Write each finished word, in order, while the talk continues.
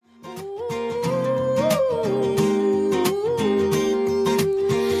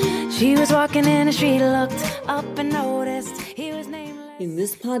She was walking in the street, looked up and noticed he was nameless. In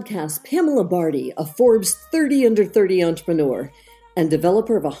this podcast, Pamela Barty, a Forbes 30 Under 30 entrepreneur and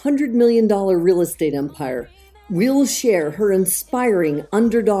developer of a $100 million real estate empire, will share her inspiring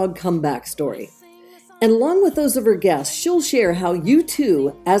underdog comeback story. And along with those of her guests, she'll share how you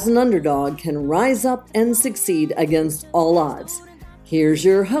too, as an underdog, can rise up and succeed against all odds. Here's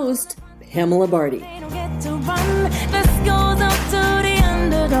your host, Pamela Barty. They don't get to run. This goes up to the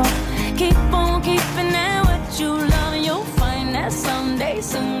underdog. Keep on keeping at what you love, and you'll find that someday,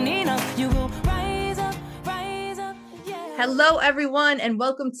 soon enough, you will rise up, yeah. Hello, everyone, and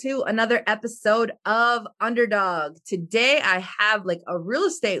welcome to another episode of Underdog. Today, I have a real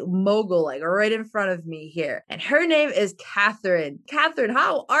estate mogul right in front of me here, and her name is Catherine. Catherine,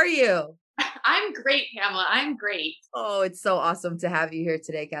 how are you? I'm great, Pamela. I'm great. Oh, it's so awesome to have you here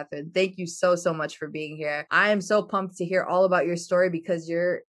today, Catherine. Thank you so much for being here. I am so pumped to hear all about your story because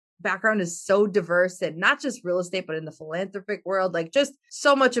your background is so diverse and not just real estate, but in the philanthropic world, just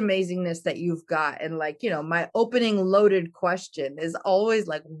so much amazingness that you've got. And my opening loaded question is always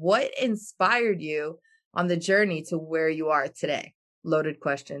what inspired you on the journey to where you are today? Loaded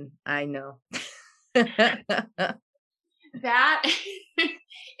question. I know. That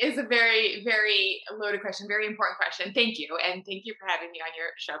is a very, very loaded question, very important question. Thank you. And thank you for having me on your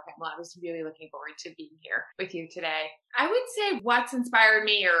show, Pamela. I was really looking forward to being here with you today. I would say what's inspired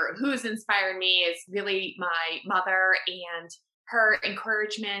me or who's inspired me is really my mother and her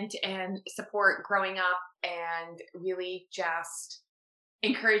encouragement and support growing up, and really just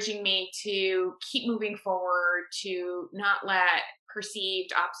encouraging me to keep moving forward, to not let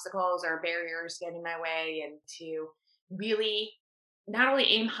perceived obstacles or barriers get in my way, and to really not only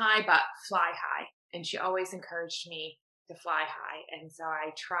aim high, but fly high. And she always encouraged me to fly high. And so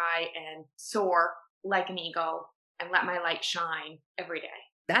I try and soar like an eagle and let my light shine every day.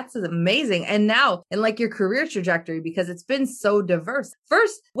 That's amazing. And now, in your career trajectory, because it's been so diverse.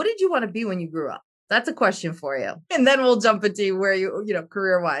 First, what did you want to be when you grew up? That's a question for you. And then we'll jump into where you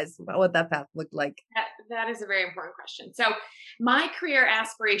career-wise, what that path looked like. That is a very important question. So my career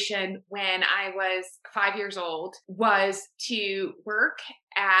aspiration when I was 5 years old was to work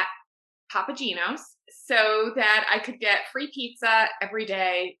at Papa Gino's so that I could get free pizza every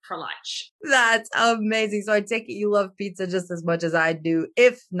day for lunch. That's amazing. So I take it you love pizza just as much as I do,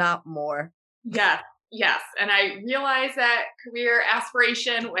 if not more. Yes. And I realized that career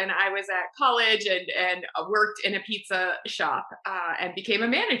aspiration when I was at college and worked in a pizza shop and became a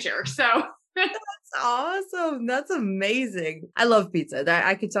manager. So that's awesome. That's amazing. I love pizza.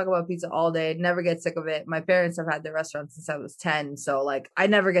 I could talk about pizza all day. Never get sick of it. My parents have had their restaurant since I was 10. So I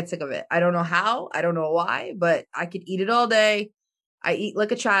never get sick of it. I don't know how, I don't know why, but I could eat it all day. I eat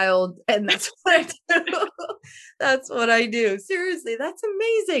like a child, and that's what I do. That's what I do. Seriously, that's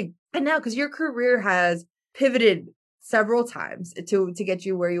amazing. And now, because your career has pivoted several times to get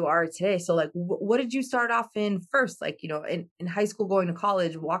you where you are today. So what did you start off in first? In high school, going to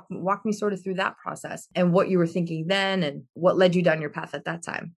college, walk me sort of through that process and what you were thinking then and what led you down your path at that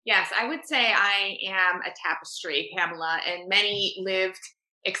time. Yes, I would say I am a tapestry, Pamela, and many lived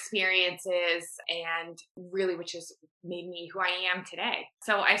experiences, and really which has made me who I am today.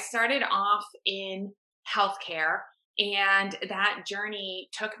 So I started off in healthcare, and that journey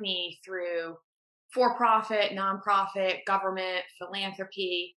took me through for-profit, nonprofit, government,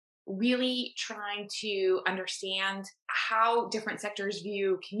 philanthropy, really trying to understand how different sectors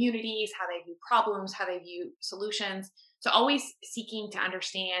view communities, how they view problems, how they view solutions. So always seeking to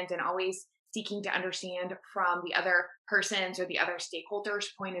understand and always seeking to understand from the other person's or the other stakeholders'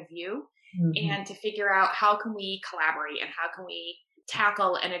 point of view, and to figure out how can we collaborate and how can we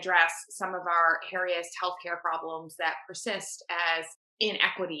tackle and address some of our hairiest healthcare problems that persist as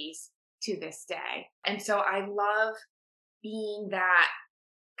inequities to this day. And so I love being that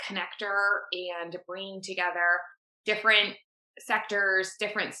connector and bringing together different sectors,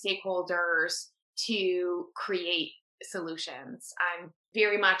 different stakeholders to create solutions. I'm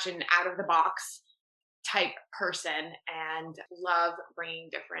very much an out of the box type person and love bringing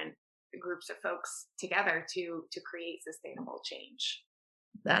different groups of folks together to create sustainable change.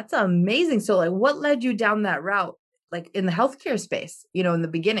 That's amazing. So what led you down that route? In the healthcare space, in the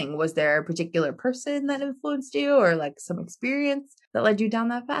beginning, was there a particular person that influenced you or some experience that led you down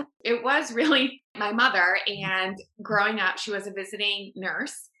that path? It was really my mother, and growing up, she was a visiting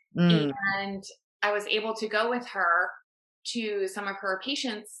nurse, and I was able to go with her to some of her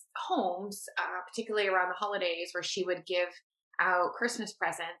patients' homes, particularly around the holidays, where she would give out Christmas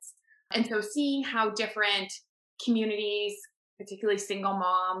presents. And so seeing how different communities, particularly single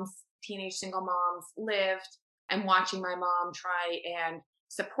moms, teenage single moms lived, and watching my mom try and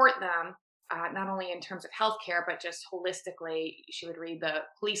support them, not only in terms of healthcare, but just holistically. She would read the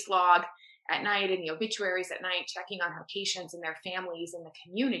police log at night and the obituaries at night, checking on her patients and their families in the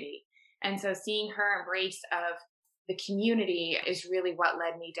community. And so seeing her embrace of the community is really what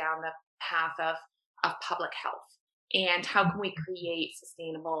led me down the path of public health. And how can we create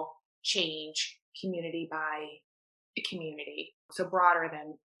sustainable change community by community? So broader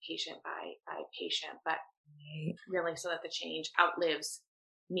than patient by patient, but really so that the change outlives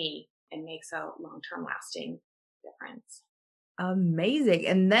me and makes a long-term lasting difference. Amazing.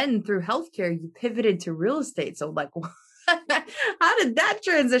 And then through healthcare, you pivoted to real estate. So like, how did that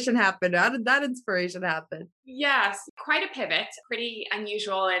transition happen? How did that inspiration happen? Yes, quite a pivot, pretty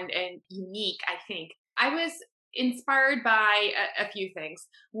unusual and unique, I think. I was inspired by a few things.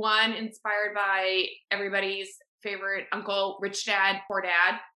 One, inspired by everybody's favorite uncle, Rich Dad, Poor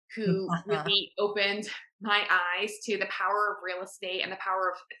Dad, who really opened my eyes to the power of real estate and the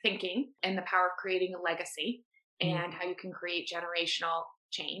power of thinking and the power of creating a legacy and how you can create generational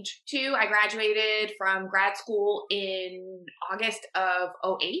change. Two, I graduated from grad school in August of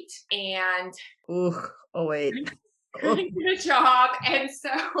 2008 and 08. couldn't get a job. And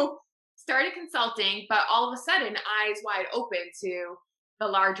so started consulting, but all of a sudden eyes wide open to the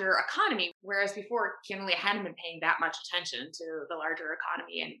larger economy. Whereas before, candidly, I hadn't been paying that much attention to the larger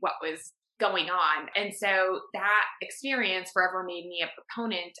economy and what was going on. And so that experience forever made me a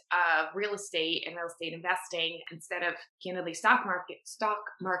proponent of real estate and real estate investing instead of candidly stock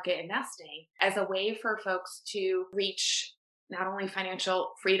market investing as a way for folks to reach not only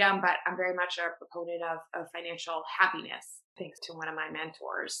financial freedom, but I'm very much a proponent of financial happiness, thanks to one of my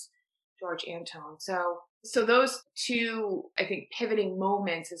mentors, George Antone. So those two, I think, pivoting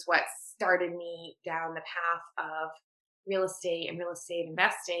moments is what started me down the path of real estate and real estate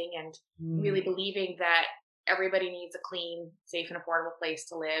investing and really believing that everybody needs a clean, safe, and affordable place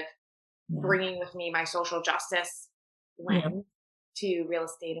to live, bringing with me my social justice lens to real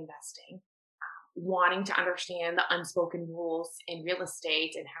estate investing, wanting to understand the unspoken rules in real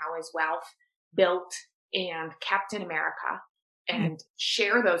estate and how is wealth built and kept in America, and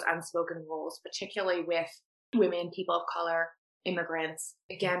share those unspoken rules, particularly with women, people of color, immigrants,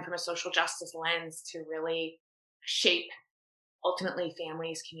 again, from a social justice lens to really shape ultimately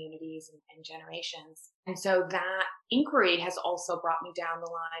families, communities, and generations. And so that inquiry has also brought me down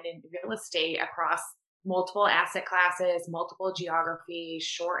the line in real estate across multiple asset classes, multiple geographies,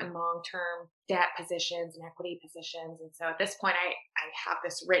 short and long-term debt positions and equity positions. And so at this point, I have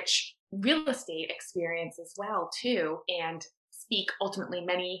this rich real estate experience as well too, and speak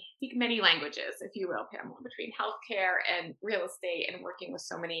many languages, if you will, Pamela, between healthcare and real estate and working with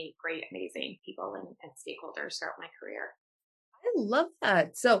so many great, amazing people and stakeholders throughout my career. I love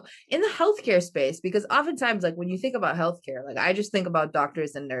that. So in the healthcare space, because oftentimes, like when you think about healthcare, like I just think about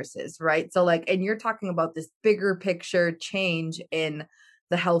doctors and nurses, right? So like, and you're talking about this bigger picture change in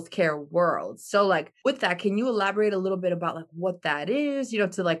the healthcare world. So like with that, can you elaborate a little bit about like what that is,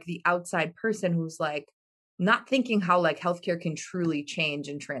 to like the outside person who's like not thinking how like healthcare can truly change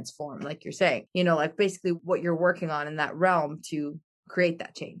and transform, like you're saying, like basically what you're working on in that realm to create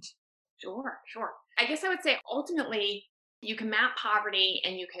that change? Sure. I guess I would say ultimately, you can map poverty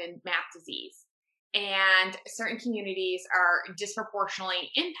and you can map disease. And certain communities are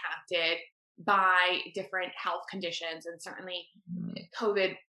disproportionately impacted by different health conditions. And certainly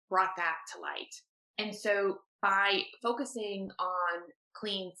COVID brought that to light. And so by focusing on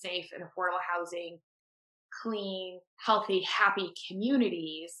clean, safe, and affordable housing, clean, healthy, happy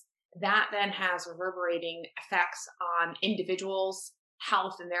communities, that then has reverberating effects on individuals'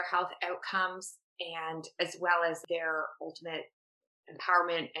 health and their health outcomes, and as well as their ultimate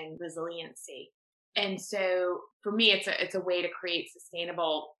empowerment and resiliency. And so for me, it's a way to create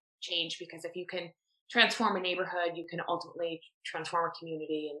sustainable change, because if you can transform a neighborhood, you can ultimately transform a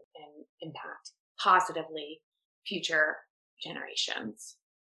community and impact positively future generations.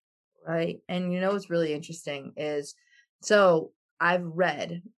 Right. And what's really interesting is, so I've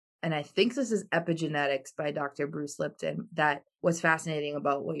read, and I think this is Epigenetics by Dr. Bruce Lipton, that what's fascinating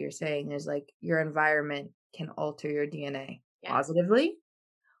about what you're saying is like your environment can alter your DNA positively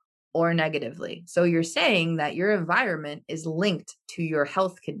or negatively. So you're saying that your environment is linked to your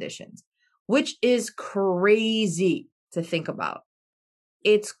health conditions, which is crazy to think about.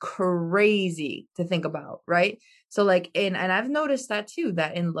 It's crazy to think about, right? So like and I've noticed that too,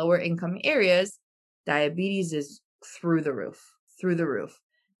 that in lower income areas, diabetes is through the roof.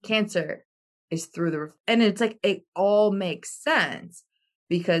 Cancer is through the roof. And it's like, it all makes sense,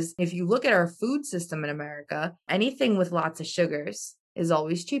 because if you look at our food system in America, anything with lots of sugars is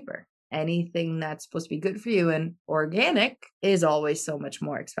always cheaper. anything that's supposed to be good for you and organic is always so much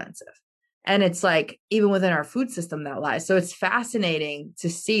more expensive. And it's like, even within our food system that lies. So it's fascinating to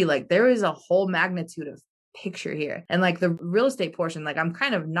see, like, there is a whole magnitude of picture here. And like the real estate portion, like, I'm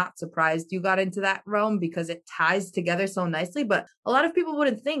kind of not surprised you got into that realm because it ties together so nicely. But a lot of people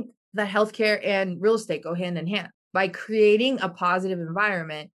wouldn't think that healthcare and real estate go hand in hand. By creating a positive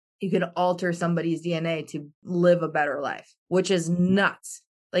environment, you can alter somebody's DNA to live a better life, which is nuts.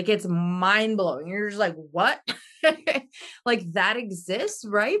 Like, it's mind blowing. You're just like, what? Like, that exists,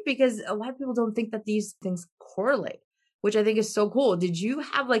 right? Because a lot of people don't think that these things correlate, which I think is so cool. Did you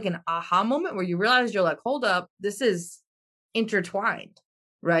have like an aha moment where you realized you're like, hold up, this is intertwined,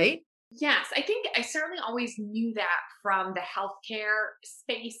 right? Yes, I think I certainly always knew that from the healthcare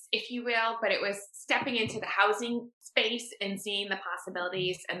space, if you will, but it was stepping into the housing space and seeing the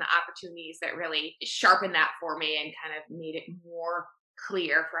possibilities and the opportunities that really sharpened that for me and kind of made it more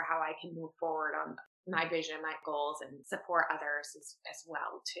clear for how I can move forward on my vision, my goals, and support others as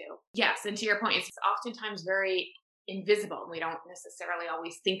well too. Yes, and to your point, it's oftentimes very invisible. We don't necessarily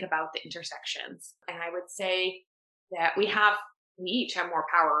always think about the intersections. And I would say that we each have more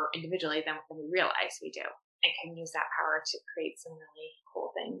power individually than we realize we do, and can use that power to create some really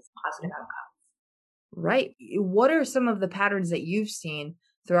cool things, positive outcomes. Right. What are some of the patterns that you've seen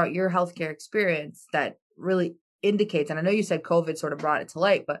throughout your healthcare experience that really indicates, and I know you said COVID sort of brought it to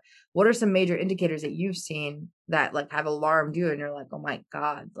light, but what are some major indicators that you've seen that like have alarmed you and you're like, oh my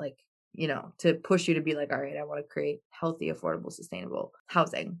God, like, to push you to be like, all right, I want to create healthy, affordable, sustainable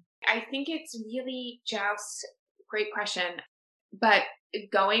housing? I think it's really just great question, but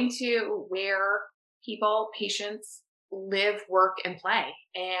going to where patients live, work, and play.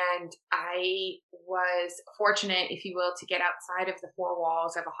 And I was fortunate, if you will, to get outside of the four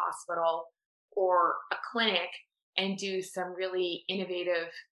walls of a hospital or a clinic and do some really innovative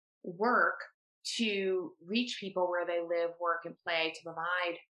work to reach people where they live, work, and play, to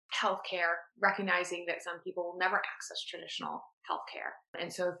provide healthcare, recognizing that some people will never access traditional healthcare.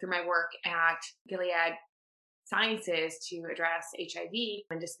 And so through my work at Gilead Sciences to address HIV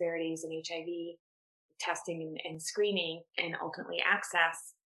and disparities in HIV testing and screening and ultimately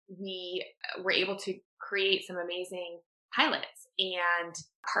access, we were able to create some amazing pilots and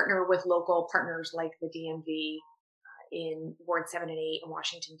partner with local partners like the DMV in Ward 7 and 8 in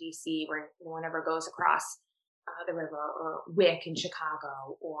Washington, D.C., where no one ever goes across the river, or WIC in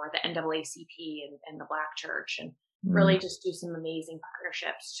Chicago, or the NAACP and the Black Church, and really just do some amazing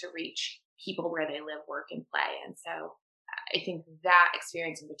partnerships to reach people where they live, work, and play. And so I think that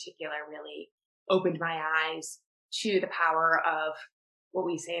experience in particular really opened my eyes to the power of what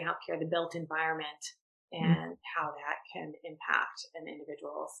we say in healthcare, the built environment, and how that can impact an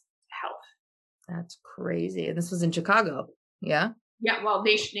individual's health. That's crazy. And this was in Chicago. Yeah. Yeah. Well,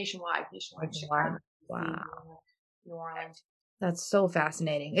 nationwide. Chicago, wow. New Orleans. That's so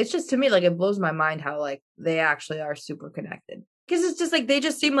fascinating. It's just, to me, like, it blows my mind how like they actually are super connected, because it's just like, they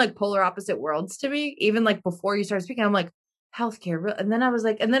just seem like polar opposite worlds to me. Even like before you started speaking, I'm like, healthcare. And then I was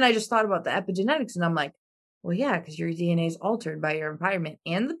like, and then I just thought about the epigenetics, and I'm like, well, yeah, because your DNA is altered by your environment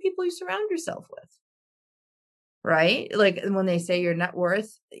and the people you surround yourself with. Right? Like, when they say your net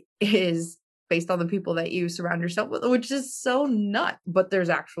worth is based on the people that you surround yourself with, which is so nut. But there's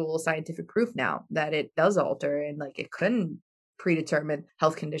actual scientific proof now that it does alter, and like it couldn't predetermine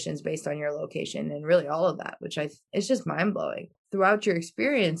health conditions based on your location and really all of that, which it's just mind blowing. Throughout your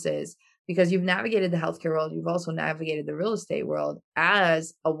experiences, because you've navigated the healthcare world, you've also navigated the real estate world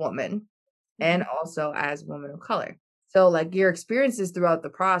as a woman and also as a woman of color. So like your experiences throughout the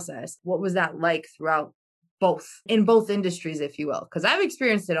process, what was that like throughout in both industries, if you will? Because I've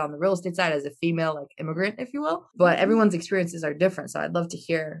experienced it on the real estate side as a female, like immigrant, if you will, but everyone's experiences are different. So I'd love to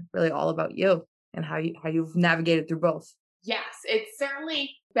hear really all about you and how you've navigated through both. Yes, it's certainly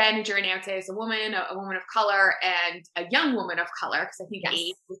been a journey, I would say, as a woman of color, and a young woman of color, because I think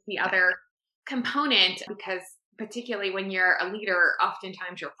age is the other component, because particularly when you're a leader,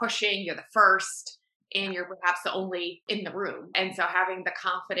 oftentimes you're pushing, you're the first, and you're perhaps the only in the room. And so having the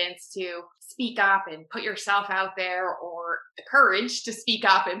confidence to speak up and put yourself out there, or the courage to speak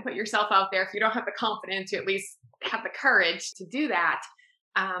up and put yourself out there, if you don't have the confidence, to at least have the courage to do that,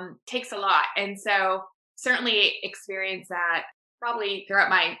 takes a lot. And so certainly experience that probably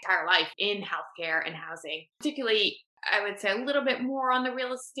throughout my entire life in healthcare and housing, particularly I would say a little bit more on the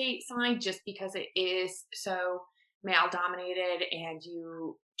real estate side, just because it is so male dominated and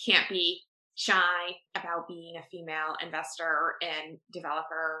you can't be shy about being a female investor and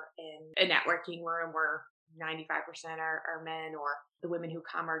developer in a networking room where 95% are men, or the women who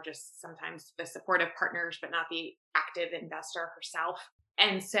come are just sometimes the supportive partners, but not the active investor herself.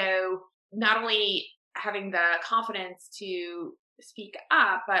 And so not only having the confidence to speak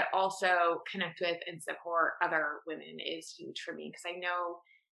up, but also connect with and support other women is huge for me, because I know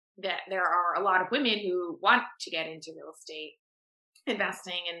that there are a lot of women who want to get into real estate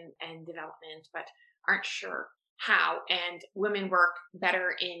investing and development, but aren't sure how. And women work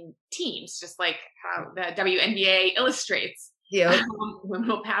better in teams, just like how the WNBA illustrates. Yeah. Women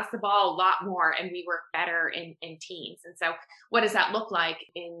will pass the ball a lot more, and we work better in teams. And so what does that look like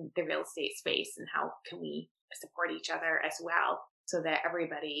in the real estate space, and how can we support each other as well so that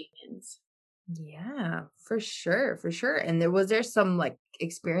everybody wins? Yeah, for sure, for sure. And was there some like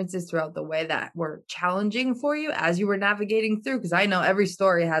experiences throughout the way that were challenging for you as you were navigating through? Because I know every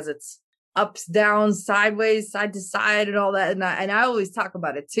story has its ups, downs, sideways, side to side, and all that. And I always talk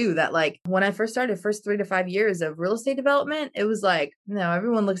about it too, that like when I first started, first 3 to 5 years of real estate development, it was like,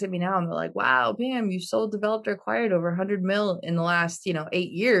 everyone looks at me now and they're like, wow, Pam, you sold, developed, or acquired over 100 mil in the last,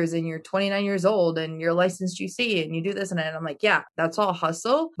 8 years, and you're 29 years old and you're a licensed GC and you do this and that. And I'm like, yeah, that's all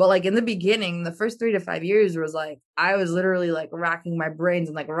hustle. But like in the beginning, the first 3 to 5 years was like, I was literally like racking my brains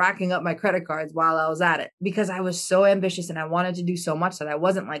and like racking up my credit cards while I was at it, because I was so ambitious and I wanted to do so much that I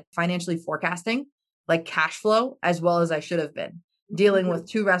wasn't like financially forecasting like cash flow as well as I should have been, dealing with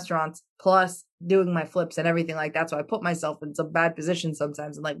 2 restaurants plus doing my flips and everything like that. So I put myself in some bad positions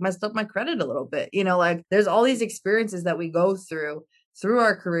sometimes and like messed up my credit a little bit. Like there's all these experiences that we go through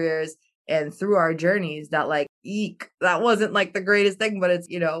our careers and through our journeys that like, eek, that wasn't like the greatest thing, but it's,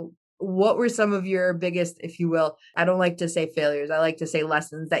 what were some of your biggest, if you will, I don't like to say failures, I like to say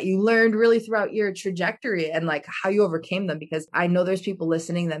lessons that you learned really throughout your trajectory, and like how you overcame them? Because I know there's people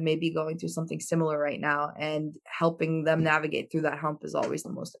listening that may be going through something similar right now, and helping them navigate through that hump is always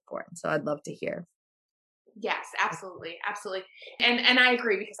the most important. So I'd love to hear. Yes, absolutely. Absolutely. And I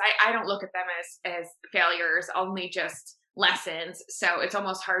agree, because I don't look at them as failures, only just lessons. So it's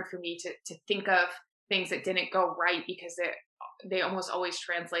almost hard for me to think of things that didn't go right, because they almost always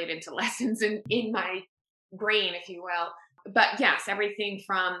translate into lessons in my brain, if you will. But yes, everything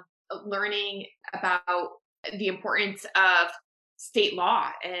from learning about the importance of state law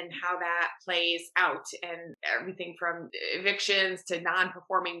and how that plays out, and everything from evictions to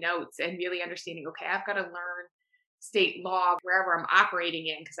non-performing notes, and really understanding, okay, I've got to learn state law wherever I'm operating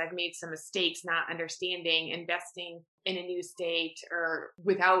in, because I've made some mistakes not understanding investing in a new state, or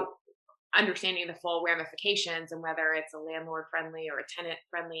without understanding the full ramifications, and whether it's a landlord friendly or a tenant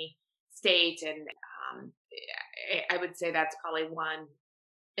friendly state. And I would say that's probably one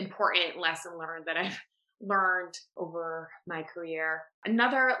important lesson learned that I've learned over my career.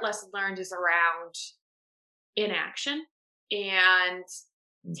 Another lesson learned is around inaction and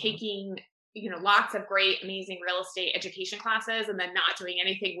taking, lots of great, amazing real estate education classes and then not doing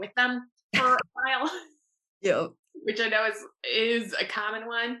anything with them for a while. Yeah. Which I know is a common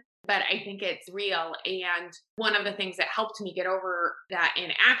one, but I think it's real. And one of the things that helped me get over that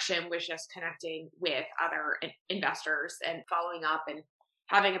inaction was just connecting with other investors and following up and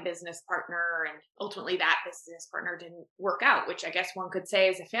having a business partner. And ultimately that business partner didn't work out, which I guess one could say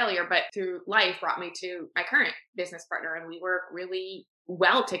is a failure, but through life brought me to my current business partner, and we work really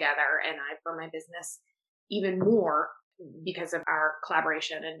well together. And I've grown my business even more because of our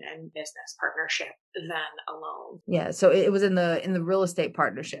collaboration and business partnership than alone. Yeah. So it was in the real estate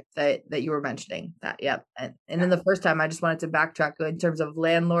partnership that you were mentioning that. Yep. And then the first time, I just wanted to backtrack in terms of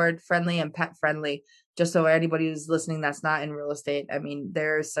landlord friendly and pet friendly, just so anybody who's listening that's not in real estate. I mean,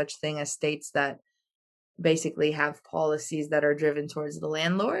 there's such thing as states that basically have policies that are driven towards the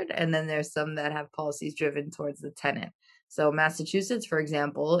landlord, and then there's some that have policies driven towards the tenant. So Massachusetts, for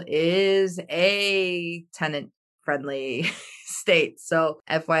example, is a tenant friendly state. So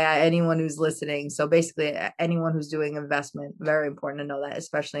FYI, anyone who's listening. So basically anyone who's doing investment, very important to know that,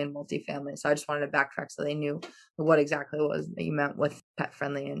 especially in multifamily. So I just wanted to backtrack so they knew what exactly it was that you meant with pet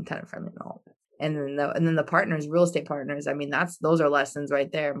friendly and tenant friendly and all of it. And then the partners, real estate partners. I mean, those are lessons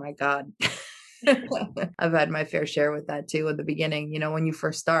right there. My God. I've had my fair share with that too in the beginning, when you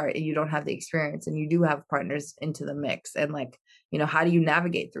first start and you don't have the experience and you do have partners into the mix, and like, how do you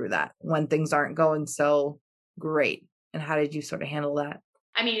navigate through that when things aren't going so great? And how did you sort of handle that?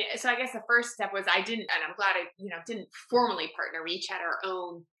 I mean, so I guess the first step was and I'm glad I, didn't formally partner. We each had our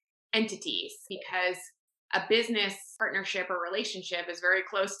own entities, because a business partnership or relationship is very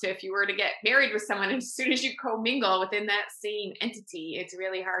close to if you were to get married with someone, as soon as you commingle within that same entity, it's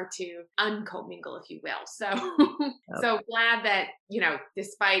really hard to uncommingle, if you will. So, so glad that,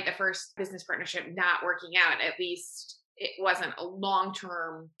 despite the first business partnership not working out, at least it wasn't a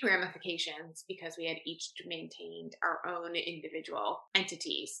long-term ramifications, because we had each maintained our own individual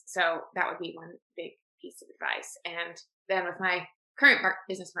entities. So that would be one big piece of advice. And then with my current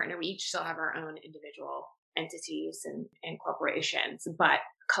business partner, we each still have our own individual entities and corporations, but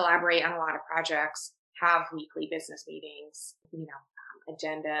collaborate on a lot of projects, have weekly business meetings,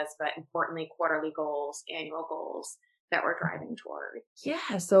 agendas, but importantly, quarterly goals, annual goals that we're driving toward.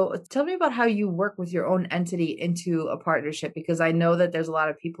 Yeah. So tell me about how you work with your own entity into a partnership, because I know that there's a lot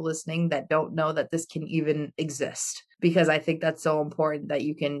of people listening that don't know that this can even exist, because I think that's so important that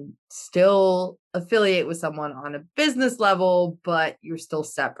you can still affiliate with someone on a business level, but you're still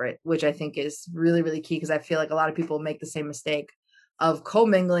separate, which I think is really, really key, because I feel like a lot of people make the same mistake of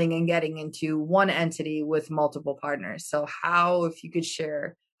commingling and getting into one entity with multiple partners. So if you could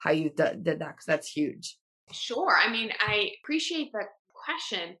share how you did that, because that's huge. Sure. I mean, I appreciate the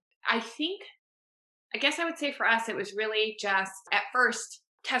question. I guess I would say for us, it was really just at first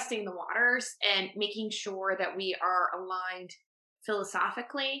testing the waters and making sure that we are aligned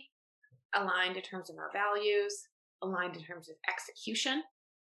philosophically, aligned in terms of our values, aligned in terms of execution,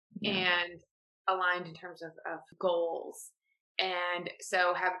 and aligned in terms of goals. And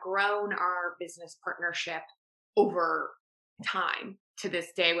so have grown our business partnership over time to this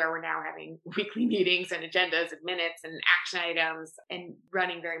day, where we're now having weekly meetings and agendas and minutes and action items and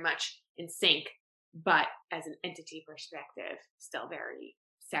running very much in sync, but as an entity perspective, still very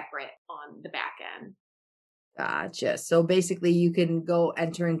separate on the back end. Gotcha. So basically you can go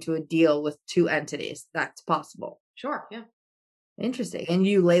enter into a deal with two entities. That's possible. Sure. Yeah. Interesting. And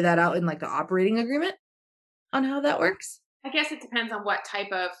you lay that out in like the operating agreement on how that works? I guess it depends on what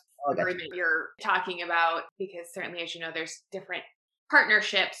type of agreement you're talking about, because certainly, as you know, there's different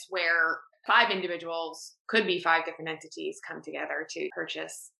partnerships where 5 individuals, could be 5 different entities, come together to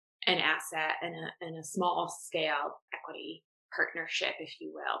purchase an asset in a small scale equity partnership, if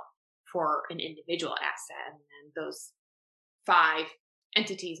you will, for an individual asset. And then those 5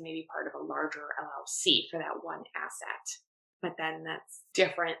 entities may be part of a larger LLC for that one asset. But then that's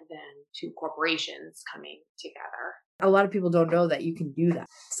different than 2 corporations coming together. A lot of people don't know that you can do that.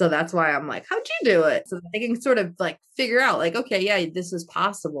 So that's why I'm like, how'd you do it? So that they can sort of like figure out like, okay, yeah, this is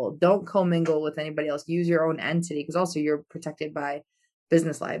possible. Don't commingle with anybody else. Use your own entity, because also you're protected by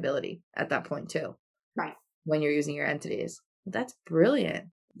business liability at that point too. Right. When you're using your entities. That's brilliant.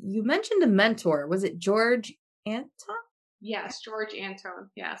 You mentioned a mentor. Was it George Anton? Yes, George Antone.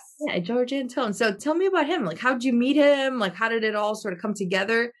 Yes. Yeah, George Antone. So tell me about him. Like, how'd you meet him? Like, how did it all sort of come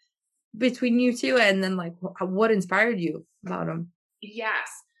together between you two? And then like, what inspired you about him? Yes.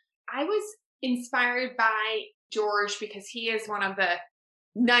 I was inspired by George because he is one of the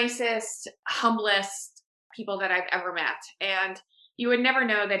nicest, humblest people that I've ever met. And you would never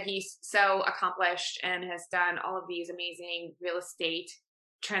know that he's so accomplished and has done all of these amazing real estate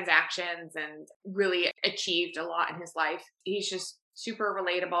transactions and really achieved a lot in his life. He's just super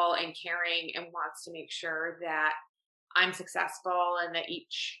relatable and caring and wants to make sure that I'm successful and that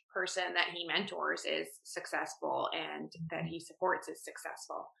each person that he mentors is successful and that he supports is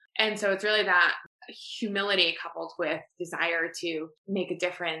successful. And so it's really that humility coupled with desire to make a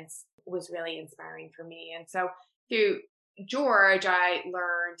difference was really inspiring for me. And so through George, I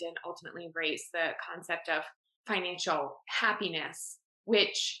learned and ultimately embraced the concept of financial happiness,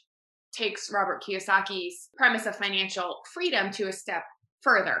 which takes Robert Kiyosaki's premise of financial freedom to a step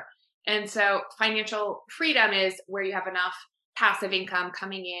further. And so financial freedom is where you have enough passive income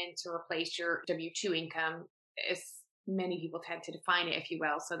coming in to replace your W-2 income, as many people tend to define it, if you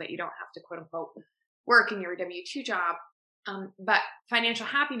will, so that you don't have to quote unquote work in your W-2 job. But financial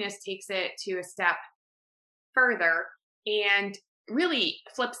happiness takes it to a step further and really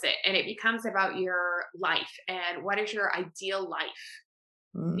flips it. And it becomes about your life and what is your ideal life?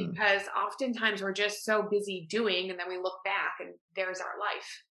 Because oftentimes we're just so busy doing, and then we look back and there's our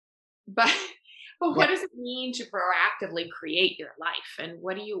life. But what does it mean to proactively create your life? And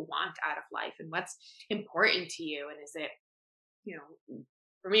what do you want out of life? And what's important to you? And is it,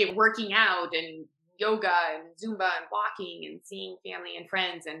 for me, working out and yoga and Zumba and walking and seeing family and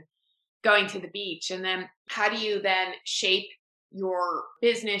friends and going to the beach? And then how do you then shape your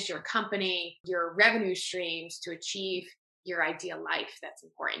business, your company, your revenue streams to achieve your ideal life that's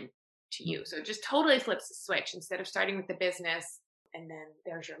important to you? So it just totally flips the switch. Instead of starting with the business and then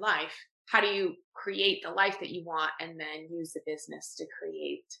there's your life, how do you create the life that you want and then use the business to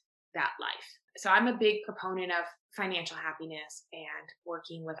create that life? So I'm a big proponent of financial happiness and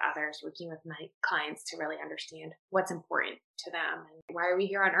working with others, working with my clients to really understand what's important to them and why are we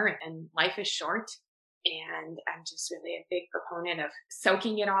here on earth? And life is short. And I'm just really a big proponent of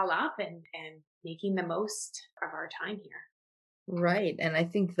soaking it all up and making the most of our time here. Right. And I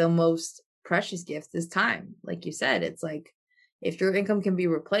think the most precious gift is time. Like you said, it's like if your income can be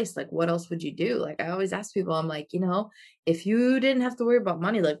replaced, like what else would you do? Like I always ask people, I'm like, if you didn't have to worry about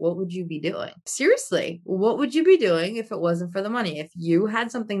money, like what would you be doing? Seriously, what would you be doing if it wasn't for the money? If you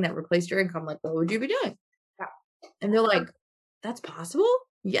had something that replaced your income, like what would you be doing? Yeah. And they're like, that's possible?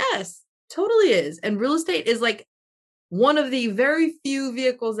 Yes, totally is. And real estate is like one of the very few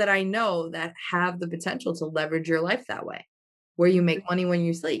vehicles that I know that have the potential to leverage your life that way, where you make money when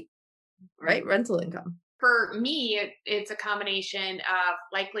you sleep, right? Rental income. For me, it's a combination of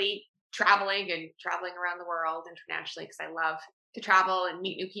likely traveling around the world internationally, because I love to travel and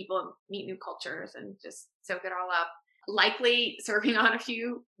meet new people and meet new cultures and just soak it all up. Likely serving on a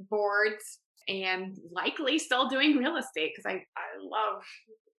few boards, and likely still doing real estate, because I love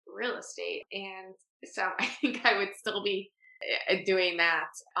real estate. And so I think I would still be doing that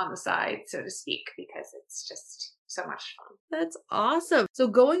on the side, so to speak, because it's just so much fun. That's awesome. So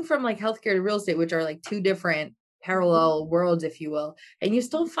going from like healthcare to real estate, which are like two different parallel worlds, if you will, and you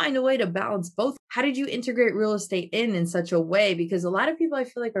still find a way to balance both. How did you integrate real estate in such a way? Because a lot of people I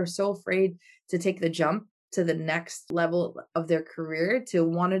feel like are so afraid to take the jump to the next level of their career to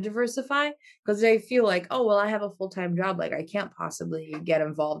want to diversify, because they feel like, oh, well, I have a full-time job. Like I can't possibly get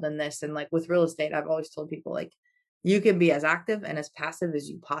involved in this. And like with real estate, I've always told people like, you can be as active and as passive as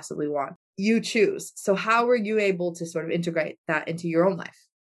you possibly want. You choose. So how were you able to sort of integrate that into your own life?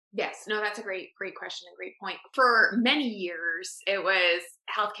 Yes, no, that's a great question and great point. For many years, it was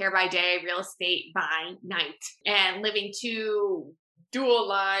healthcare by day, real estate by night, and living two dual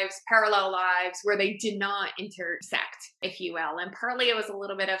lives, parallel lives where they did not intersect, if you will. And partly it was a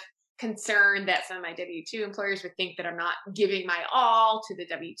little bit of concern that some of my W-2 employers would think that I'm not giving my all to the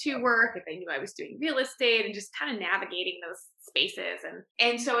W-2 work if they knew I was doing real estate, and just kind of navigating those spaces.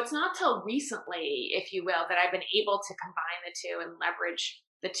 And so it's not till recently, if you will, that I've been able to combine the two and leverage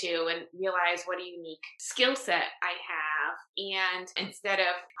the two and realize what a unique skill set I have. And instead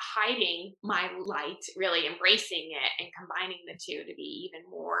of hiding my light, really embracing it and combining the two to be even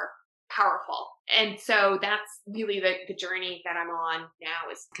more powerful. And so that's really the journey that I'm on now,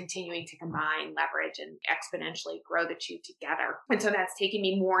 is continuing to combine, leverage, and exponentially grow the two together. And so that's taking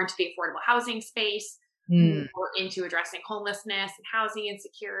me more into the affordable housing space, more into addressing homelessness and housing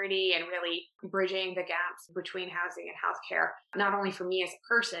insecurity, and really bridging the gaps between housing and healthcare, not only for me as a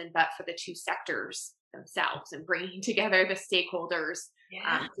person, but for the two sectors themselves, and bringing together the stakeholders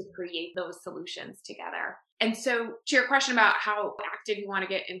to create those solutions together. And so to your question about how active you want to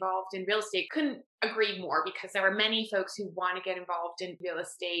get involved in real estate, couldn't agree more, because there are many folks who want to get involved in real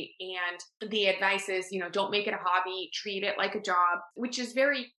estate. And the advice is, don't make it a hobby, treat it like a job, which is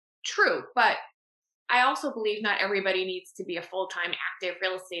very true. But I also believe not everybody needs to be a full-time active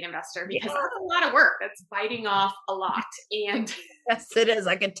real estate investor, because that's a lot of work. That's biting off a lot. And yes, it is.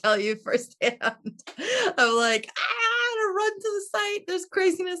 I can tell you firsthand. I'm like, I gotta run to the site. There's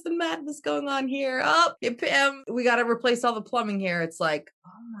craziness and madness going on here. Oh, hey, Pam, we got to replace all the plumbing here. It's like, oh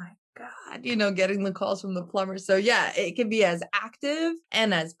my God, getting the calls from the plumber. So yeah, it can be as active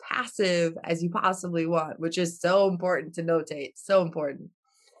and as passive as you possibly want, which is so important to notate. So important.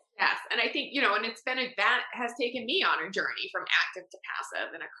 Yes. And I think, and it's been that has taken me on a journey from active to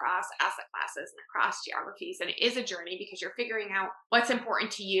passive, and across asset classes and across geographies. And it is a journey, because you're figuring out what's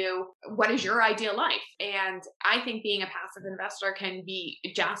important to you. What is your ideal life? And I think being a passive investor can be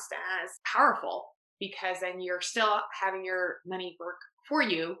just as powerful, because then you're still having your money work for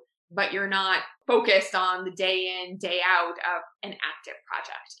you, but you're not focused on the day in, day out of an active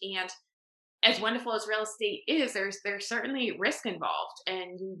project. And as wonderful as real estate is, there's certainly risk involved,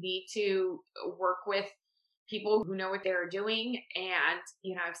 and you need to work with people who know what they're doing. And,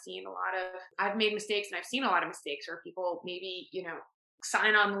 I've made mistakes, and I've seen a lot of mistakes where people maybe,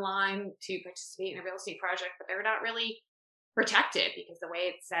 sign on the line to participate in a real estate project, but they're not really protected, because the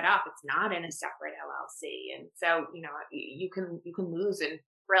way it's set up, it's not in a separate LLC. And so, you can lose in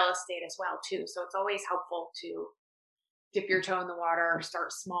real estate as well too. So it's always helpful to dip your toe in the water,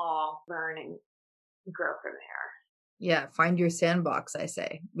 start small, learn, and grow from there. Yeah, find your sandbox, I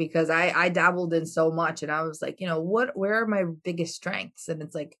say, because I dabbled in so much, and I was like, where are my biggest strengths? And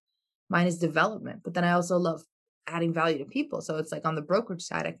it's like, mine is development, but then I also love adding value to people. So it's like on the brokerage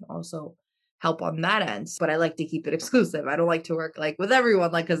side, I can also help on that end, but I like to keep it exclusive. I don't like to work like with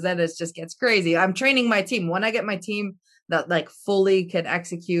everyone, like, cause then it just gets crazy. I'm training my team. When I get my team that like fully can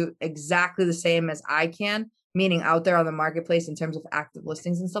execute exactly the same as I can, meaning out there on the marketplace in terms of active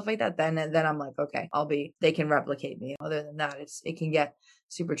listings and stuff like that, then I'm like, okay, they can replicate me. Other than that, it can get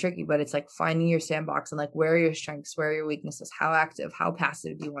super tricky, but it's like finding your sandbox and like, where are your strengths? Where are your weaknesses? How active, how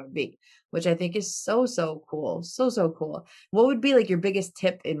passive do you want to be? Which I think is so cool. So cool. What would be like your biggest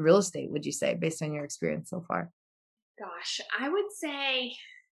tip in real estate, would you say, based on your experience so far? Gosh, I would say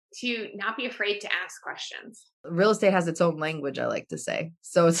to not be afraid to ask questions. Real estate has its own language, I like to say.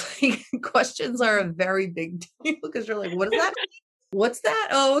 So it's like questions are a very big deal because you're like, what is that? What's that?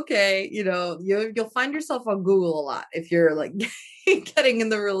 Oh, okay. You'll find yourself on Google a lot if you're like getting in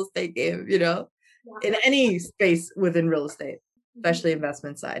the real estate game, in any space within real estate, especially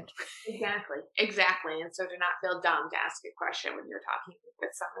investment side. Exactly. And so do not feel dumb to ask a question when you're talking with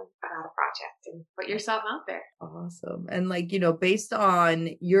someone about a project and put yourself out there. Awesome. And based on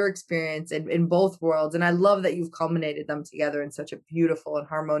your experience in both worlds, and I love that you've culminated them together in such a beautiful and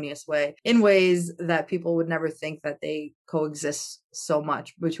harmonious way, in ways that people would never think that they coexist so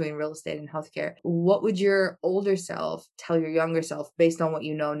much between real estate and healthcare. What would your older self tell your younger self based on what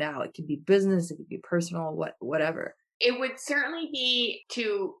you know now? It could be business, it could be personal, whatever. It would certainly be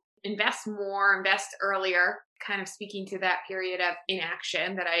to invest more, invest earlier, kind of speaking to that period of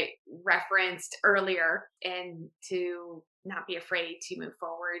inaction that I referenced earlier, and to not be afraid to move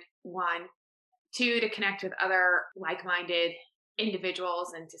forward. 1, 2, to connect with other like-minded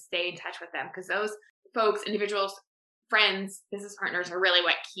individuals and to stay in touch with them, because those folks, individuals, friends, business partners are really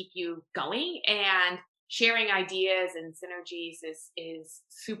what keep you going. And sharing ideas and synergies is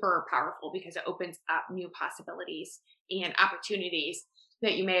super powerful because it opens up new possibilities and opportunities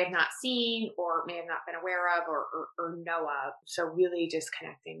that you may have not seen or may have not been aware of or know of. So really just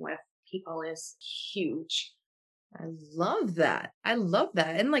connecting with people is huge. I love that.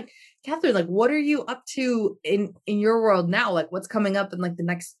 And Catherine, what are you up to in your world now? What's coming up in the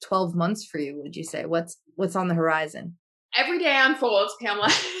next 12 months for you, would you say? What's on the horizon? Every day unfolds, Pamela,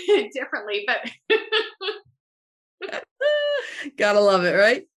 differently, but gotta love it,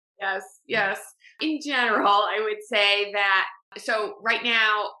 right? Yes. In general, I would say that, so right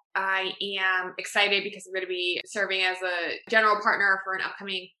now I am excited because I'm going to be serving as a general partner for an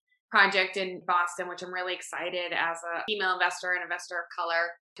upcoming project in Boston, which I'm really excited as a female investor and investor of color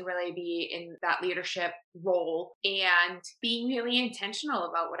to really be in that leadership role and being really intentional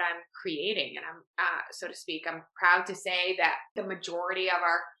about what I'm creating. And I'm, so to speak, I'm proud to say that the majority of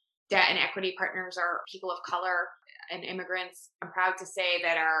our debt and equity partners are people of color and immigrants. I'm proud to say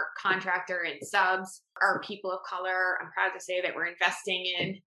that our contractor and subs are people of color. I'm proud to say that we're investing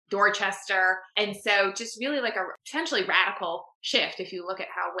in Dorchester. And so just really a potentially radical shift if you look at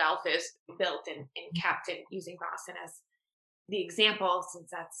how wealth is built and kept, and using Boston as the example since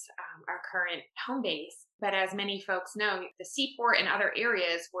that's our current home base. But as many folks know, the Seaport and other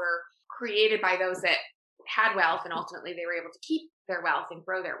areas were created by those that had wealth, and ultimately they were able to keep their wealth and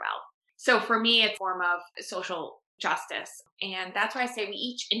grow their wealth. So for me, it's a form of social justice. And that's why I say we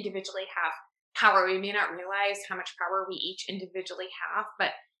each individually have power. We may not realize how much power we each individually have,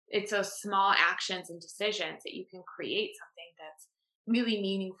 but it's those small actions and decisions that you can create something that's really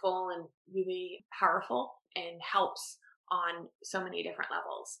meaningful and really powerful and helps on so many different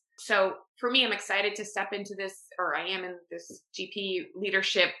levels. So for me, I'm excited to step into this, or I am in this GP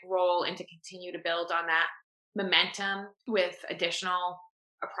leadership role, and to continue to build on that momentum with additional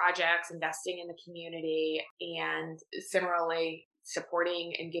projects, investing in the community, and similarly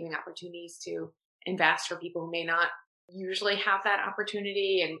supporting and giving opportunities to invest for people who may not usually have that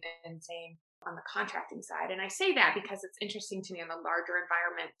opportunity, and same on the contracting side. And I say that because it's interesting to me in the larger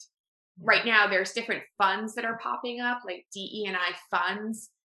environment. Right now, there's different funds that are popping up, like DE&I funds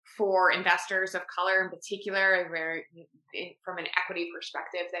for investors of color in particular, where from an equity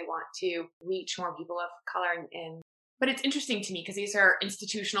perspective, they want to reach more people of color. But it's interesting to me because these are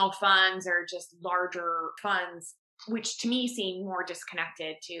institutional funds or just larger funds, which to me seem more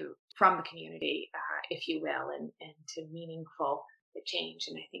disconnected from the community, if you will, and to meaningful change.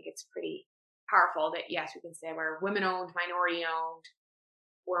 And I think it's pretty powerful that, yes, we can say we're women-owned, minority-owned,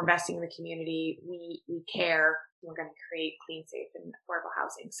 we're investing in the community, we care, we're going to create clean, safe, and affordable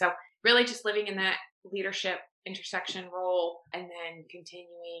housing. So really just living in that leadership intersection role, and then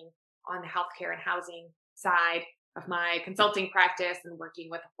continuing on the healthcare and housing side of my consulting practice and working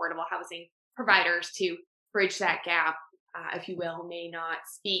with affordable housing providers to bridge that gap, if you will, who may not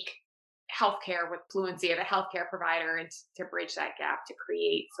speak healthcare with fluency of a healthcare provider, and to bridge that gap to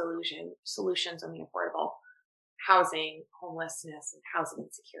create solutions on the affordable housing, homelessness, and housing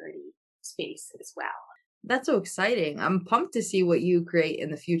insecurity space as well. That's so exciting. I'm pumped to see what you create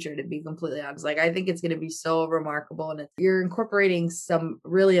in the future, to be completely honest. I think it's going to be so remarkable. And you're incorporating some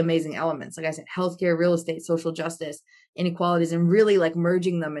really amazing elements. Like I said, healthcare, real estate, social justice, inequalities, and really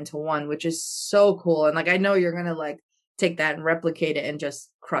merging them into one, which is so cool. And I know you're going to take that and replicate it and just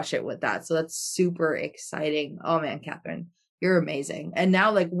crush it with that. So that's super exciting. Oh man, Catherine, you're amazing. And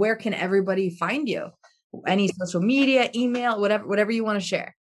now where can everybody find you? Any social media, email, whatever you want to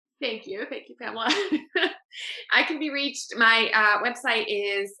share. Thank you, Pamela. I can be reached. My website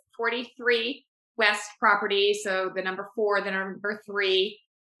is 43 West Property. So the number 4, the number 3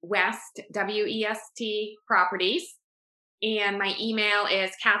 West, WEST Properties. And my email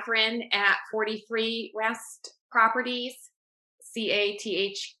is Catherine at 43 West Properties,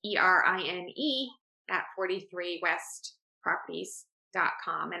 CATHERINE at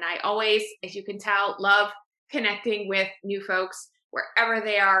 43westproperties.com. And I always, as you can tell, love connecting with new folks wherever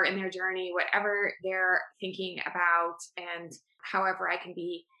they are in their journey, whatever they're thinking about, and however I can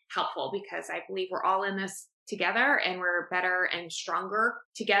be helpful, because I believe we're all in this together and we're better and stronger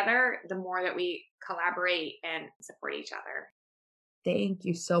together the more that we collaborate and support each other. Thank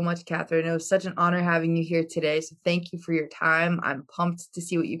you so much, Catherine. It was such an honor having you here today. So thank you for your time. I'm pumped to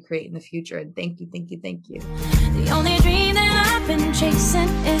see what you create in the future. And thank you. The only dream that I've been chasing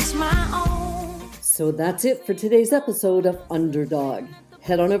is my own. So that's it for today's episode of Underdog.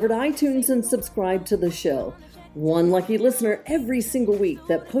 Head on over to iTunes and subscribe to the show. One lucky listener every single week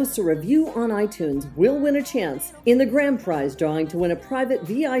that posts a review on iTunes will win a chance in the grand prize drawing to win a private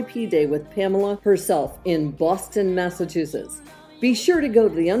VIP day with Pamela herself in Boston, Massachusetts. Be sure to go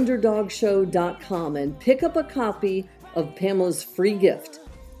to theunderdogshow.com and pick up a copy of Pamela's free gift.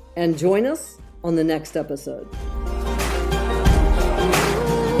 And join us on the next episode.